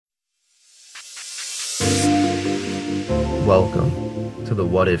Welcome to the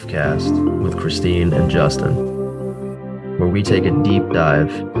What If Cast with Christine and Justin, where we take a deep dive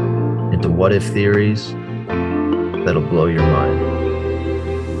into what if theories that'll blow your mind.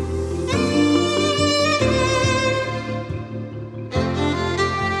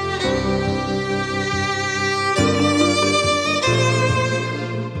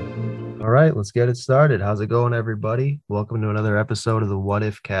 All right, let's get it started. How's it going, everybody? Welcome to another episode of the What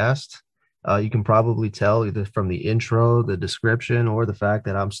If Cast. You can probably tell either from the intro, the description, or the fact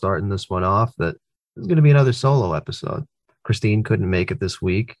that I'm starting this one off that it's going to be another solo episode. Christine couldn't make it this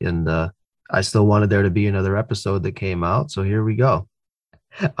week, and I still wanted there to be another episode that came out, so here we go.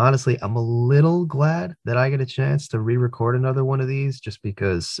 Honestly, I'm a little glad that I get a chance to re-record another one of these, just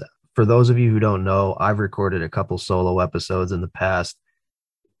because for those of you who don't know, I've recorded a couple solo episodes in the past,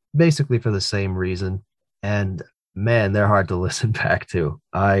 basically for the same reason. And man, they're hard to listen back to.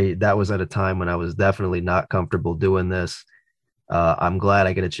 That was at a time when I was definitely not comfortable doing this. I'm glad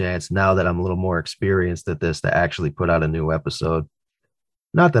I get a chance now that I'm a little more experienced at this to actually put out a new episode.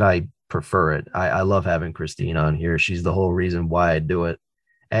 Not that I prefer it. I love having Christine on here. She's the whole reason why I do it.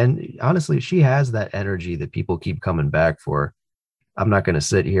 And honestly, she has that energy that people keep coming back for. I'm not going to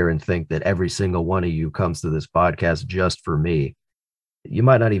sit here and think that every single one of you comes to this podcast just for me. You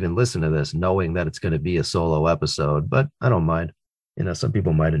might not even listen to this knowing that it's going to be a solo episode, but I don't mind. Some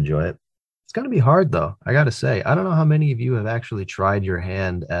people might enjoy it. It's going to be hard, though. I got to say, I don't know how many of you have actually tried your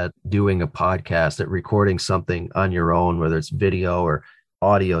hand at doing a podcast, at recording something on your own, whether it's video or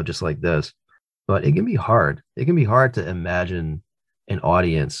audio, just like this. But it can be hard. It can be hard to imagine an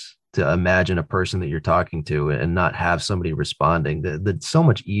audience, to imagine a person that you're talking to and not have somebody responding. That's so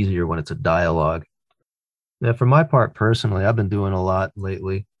much easier when it's a dialogue. Now, for my part, personally, I've been doing a lot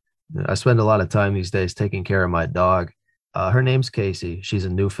lately. I spend a lot of time these days taking care of my dog. Her name's Casey. She's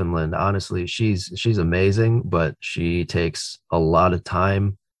in Newfoundland. Honestly, she's amazing, but she takes a lot of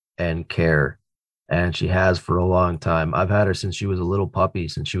time and care, and she has for a long time. I've had her since she was a little puppy,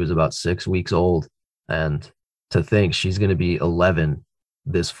 since she was about 6 weeks old. And to think she's going to be 11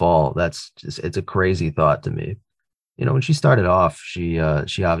 this fall, it's a crazy thought to me. When she started off, she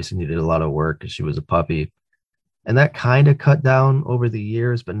obviously needed a lot of work because she was a puppy. And that kind of cut down over the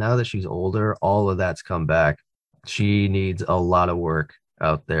years, but now that she's older, all of that's come back. She needs a lot of work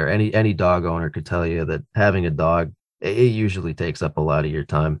out there. Any dog owner could tell you that having a dog, it usually takes up a lot of your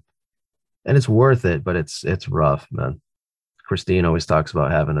time. And it's worth it, but it's rough, man. Christine always talks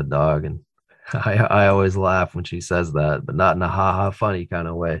about having a dog, and I always laugh when she says that, but not in a ha-ha funny kind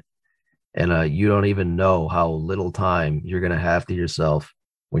of way. And you don't even know how little time you're going to have to yourself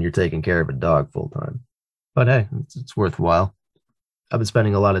when you're taking care of a dog full time. But hey, it's worthwhile. I've been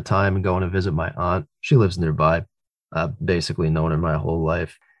spending a lot of time going to visit my aunt. She lives nearby. I've basically known her my whole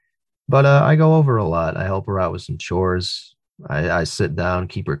life. But I go over a lot. I help her out with some chores. I sit down,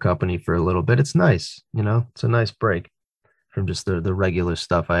 keep her company for a little bit. It's nice, it's a nice break from just the regular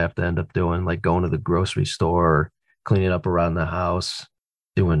stuff I have to end up doing, like going to the grocery store, or cleaning up around the house,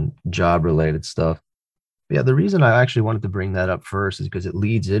 doing job-related stuff. Yeah, the reason I actually wanted to bring that up first is because it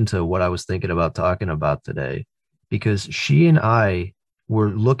leads into what I was thinking about talking about today. Because she and I were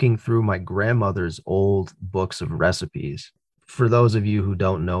looking through my grandmother's old books of recipes. For those of you who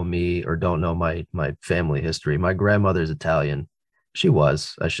don't know me or don't know my family history, my grandmother's Italian. She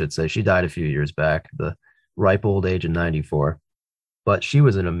was, I should say. She died a few years back, the ripe old age of 94. But she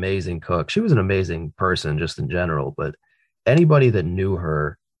was an amazing cook. She was an amazing person just in general. But anybody that knew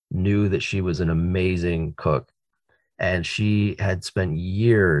her knew that she was an amazing cook, and she had spent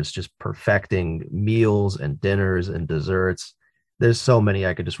years just perfecting meals and dinners and desserts. There's so many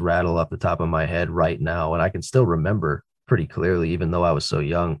I could just rattle off the top of my head right now, and I can still remember pretty clearly, even though I was so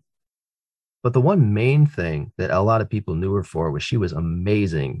young. But the one main thing that a lot of people knew her for was she was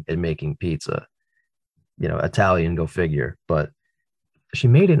amazing at making pizza. Italian, go figure. But she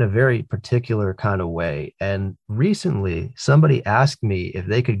made it in a very particular kind of way. And recently, somebody asked me if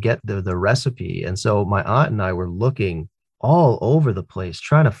they could get the recipe. And so my aunt and I were looking all over the place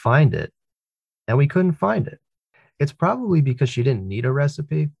trying to find it, and we couldn't find it. It's probably because she didn't need a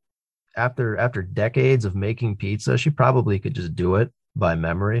recipe. After decades of making pizza, she probably could just do it by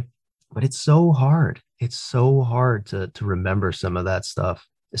memory. But it's so hard. It's so hard to remember some of that stuff,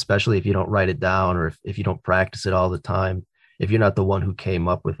 especially if you don't write it down, or if you don't practice it all the time. If you're not the one who came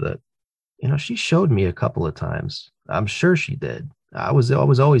up with it. She showed me a couple of times. I'm sure she did. I was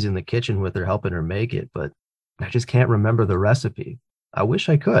always in the kitchen with her, helping her make it, but I just can't remember the recipe. I wish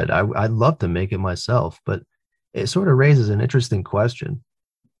I could. I'd love to make it myself, but it sort of raises an interesting question.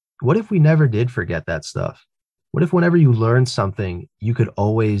 What if we never did forget that stuff? What if whenever you learned something, you could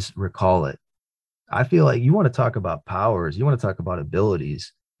always recall it? I feel like you want to talk about powers, you want to talk about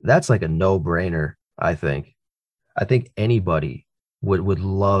abilities. That's like a no-brainer, I think. I think anybody would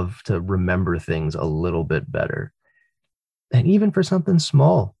love to remember things a little bit better. And even for something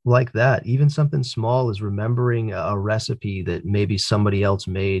small like that, even something small is remembering a recipe that maybe somebody else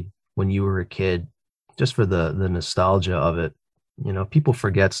made when you were a kid, just for the nostalgia of it. People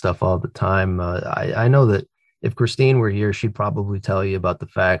forget stuff all the time. I know that if Christine were here, she'd probably tell you about the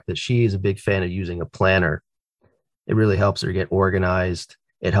fact that she is a big fan of using a planner. It really helps her get organized.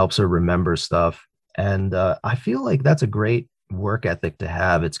 It helps her remember stuff. And I feel like that's a great work ethic to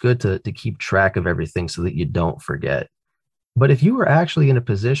have. It's good to keep track of everything so that you don't forget. But if you were actually in a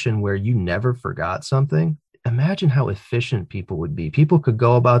position where you never forgot something, imagine how efficient people would be. People could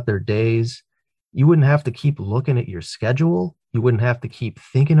go about their days. You wouldn't have to keep looking at your schedule. You wouldn't have to keep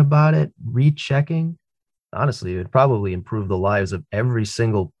thinking about it, rechecking. Honestly, it would probably improve the lives of every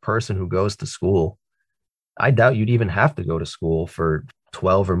single person who goes to school. I doubt you'd even have to go to school for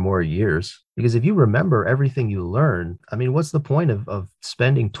 12 or more years because if you remember everything you learn, I mean, what's the point of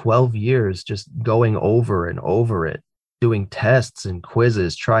spending 12 years just going over and over it, doing tests and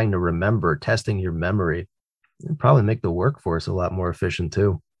quizzes, trying to remember, testing your memory? It'd probably make the workforce a lot more efficient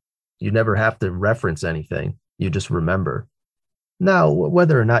too. You never have to reference anything, you just remember. Now,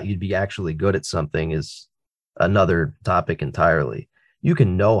 whether or not you'd be actually good at something is another topic entirely. You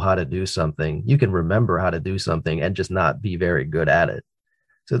can know how to do something, you can remember how to do something and just not be very good at it.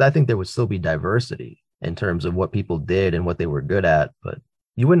 So I think there would still be diversity in terms of what people did and what they were good at, but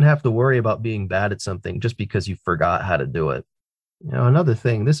you wouldn't have to worry about being bad at something just because you forgot how to do it. Another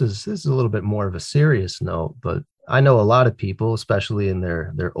thing, this is a little bit more of a serious note, but I know a lot of people, especially in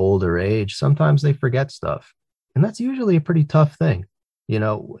their older age, sometimes they forget stuff. And that's usually a pretty tough thing.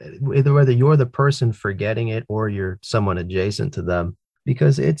 Whether you're the person forgetting it or you're someone adjacent to them,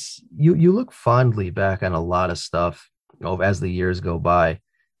 because you look fondly back on a lot of stuff as the years go by.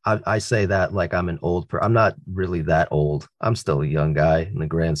 I say that like I'm not really that old. I'm still a young guy in the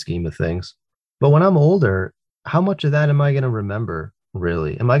grand scheme of things. But when I'm older, how much of that am I going to remember,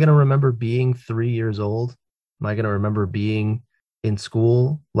 really? Am I going to remember being 3 years old? Am I going to remember being in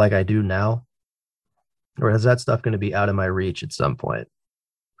school like I do now? Or is that stuff going to be out of my reach at some point?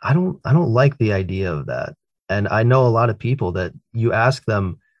 I don't like the idea of that. And I know a lot of people that you ask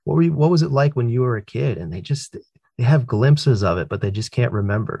them, what was it like when you were a kid? And they have glimpses of it, but they just can't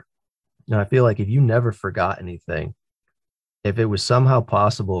remember. And I feel like if you never forgot anything, if it was somehow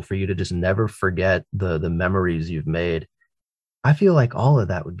possible for you to just never forget the memories you've made, I feel like all of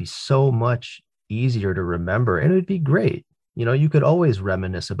that would be so much easier to remember and it would be great. You could always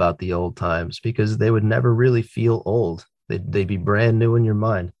reminisce about the old times because they would never really feel old. They'd be brand new in your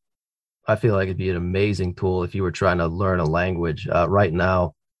mind. I feel like it'd be an amazing tool if you were trying to learn a language. Right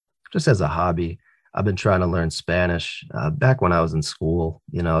now, just as a hobby, I've been trying to learn Spanish. Back when I was in school,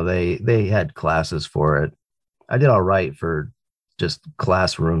 they had classes for it. I did all right for just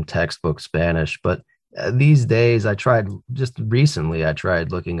classroom textbook Spanish, but these days I tried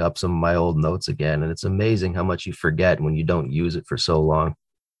looking up some of my old notes again, and it's amazing how much you forget when you don't use it for so long.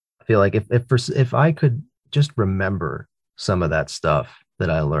 I feel like if I could just remember some of that stuff that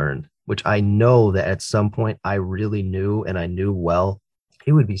I learned, which I know that at some point I really knew and I knew well,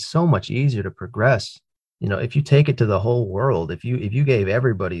 it would be so much easier to progress. If you take it to the whole world, if you gave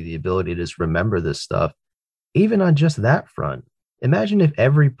everybody the ability to just remember this stuff, even on just that front, imagine if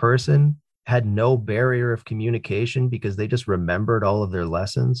every person had no barrier of communication because they just remembered all of their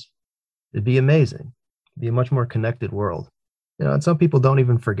lessons. It'd be amazing. It'd be a much more connected world. And some people don't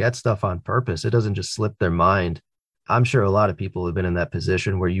even forget stuff on purpose. It doesn't just slip their mind. I'm sure a lot of people have been in that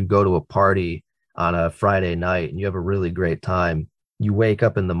position where you go to a party on a Friday night and you have a really great time. You wake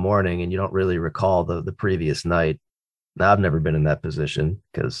up in the morning and you don't really recall the previous night. Now, I've never been in that position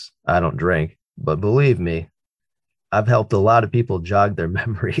because I don't drink, but believe me, I've helped a lot of people jog their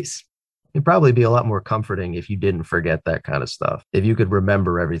memories. It'd probably be a lot more comforting if you didn't forget that kind of stuff. If you could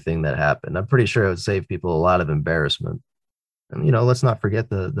remember everything that happened, I'm pretty sure it would save people a lot of embarrassment. And let's not forget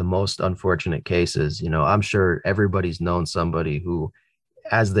the most unfortunate cases. I'm sure everybody's known somebody who,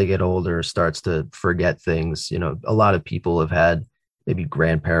 as they get older, starts to forget things. A lot of people have had maybe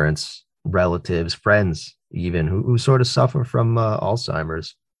grandparents, relatives, friends, even who sort of suffer from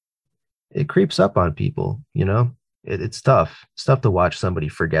Alzheimer's. It creeps up on people. It's tough. It's tough to watch somebody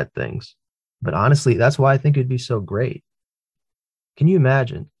forget things. But honestly, that's why I think it'd be so great. Can you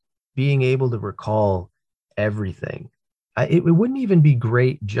imagine being able to recall everything? It wouldn't even be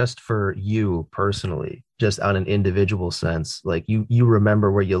great just for you personally, just on an individual sense. Like you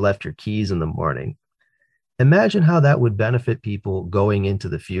remember where you left your keys in the morning. Imagine how that would benefit people going into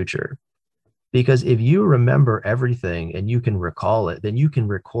the future. Because if you remember everything and you can recall it, then you can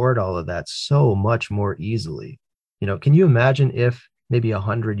record all of that so much more easily. Can you imagine if maybe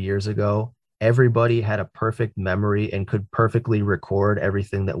 100 years ago, everybody had a perfect memory and could perfectly record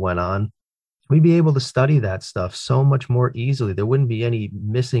everything that went on? We'd be able to study that stuff so much more easily. There wouldn't be any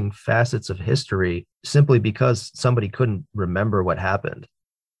missing facets of history simply because somebody couldn't remember what happened.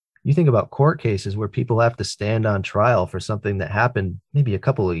 You think about court cases where people have to stand on trial for something that happened maybe a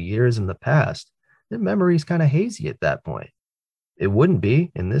couple of years in the past. Their memory's kind of hazy at that point. It wouldn't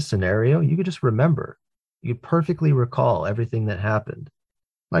be in this scenario. You could just remember. You could perfectly recall everything that happened.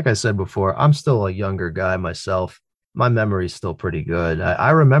 Like I said before, I'm still a younger guy myself. My memory's still pretty good.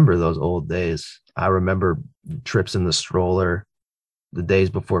 I remember those old days. I remember trips in the stroller, the days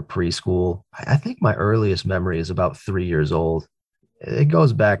before preschool. I think my earliest memory is about 3 years old. It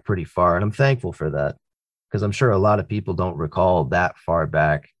goes back pretty far, and I'm thankful for that because I'm sure a lot of people don't recall that far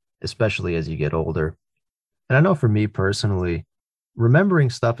back, especially as you get older. And I know for me personally, remembering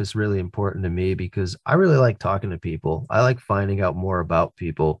stuff is really important to me because I really like talking to people. I like finding out more about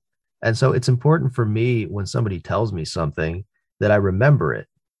people. And so it's important for me when somebody tells me something that I remember it,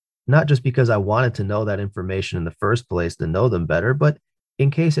 not just because I wanted to know that information in the first place to know them better, but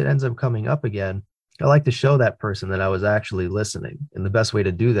in case it ends up coming up again, I like to show that person that I was actually listening. And the best way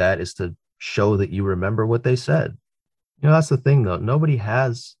to do that is to show that you remember what they said. That's the thing though. Nobody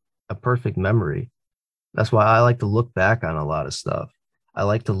has a perfect memory. That's why I like to look back on a lot of stuff. I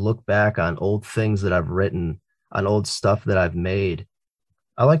like to look back on old things that I've written, on old stuff that I've made.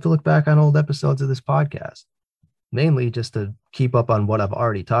 I like to look back on old episodes of this podcast, mainly just to keep up on what I've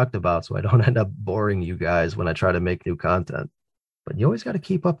already talked about so I don't end up boring you guys when I try to make new content. But you always got to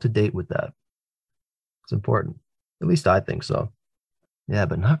keep up to date with that. It's important. At least I think so. Yeah,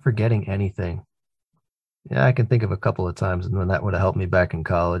 but not forgetting anything. Yeah, I can think of a couple of times when that would have helped me back in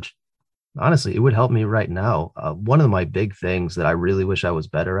college. Honestly, it would help me right now. One of my big things that I really wish I was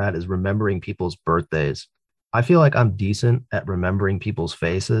better at is remembering people's birthdays. I feel like I'm decent at remembering people's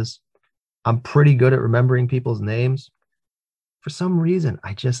faces. I'm pretty good at remembering people's names. For some reason,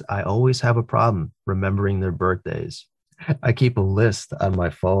 I always have a problem remembering their birthdays. I keep a list on my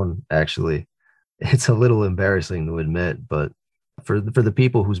phone, actually. It's a little embarrassing to admit, but for the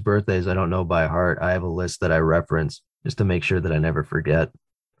people whose birthdays I don't know by heart, I have a list that I reference just to make sure that I never forget.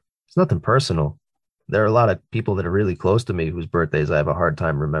 It's nothing personal. There are a lot of people that are really close to me whose birthdays I have a hard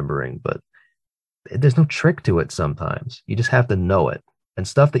time remembering, but there's no trick to it sometimes. You just have to know it. And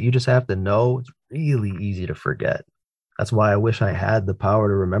stuff that you just have to know, it's really easy to forget. That's why I wish I had the power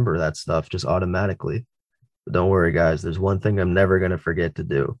to remember that stuff just automatically. But don't worry, guys, there's one thing I'm never going to forget to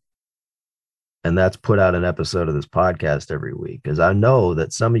do. And that's put out an episode of this podcast every week because I know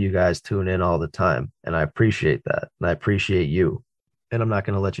that some of you guys tune in all the time. And I appreciate that. And I appreciate you. And I'm not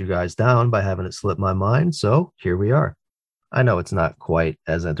going to let you guys down by having it slip my mind. So here we are. I know it's not quite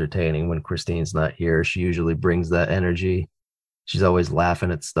as entertaining when Christine's not here. She usually brings that energy. She's always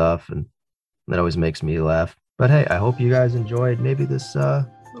laughing at stuff, and that always makes me laugh. But hey, I hope you guys enjoyed maybe this little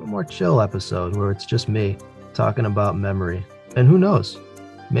more chill episode where it's just me talking about memory. And who knows?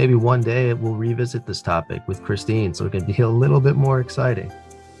 Maybe one day we'll revisit this topic with Christine so it can be a little bit more exciting.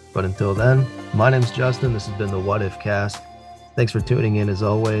 But until then, my name's Justin. This has been the What If Cast. Thanks for tuning in as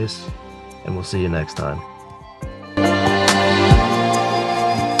always, and we'll see you next time.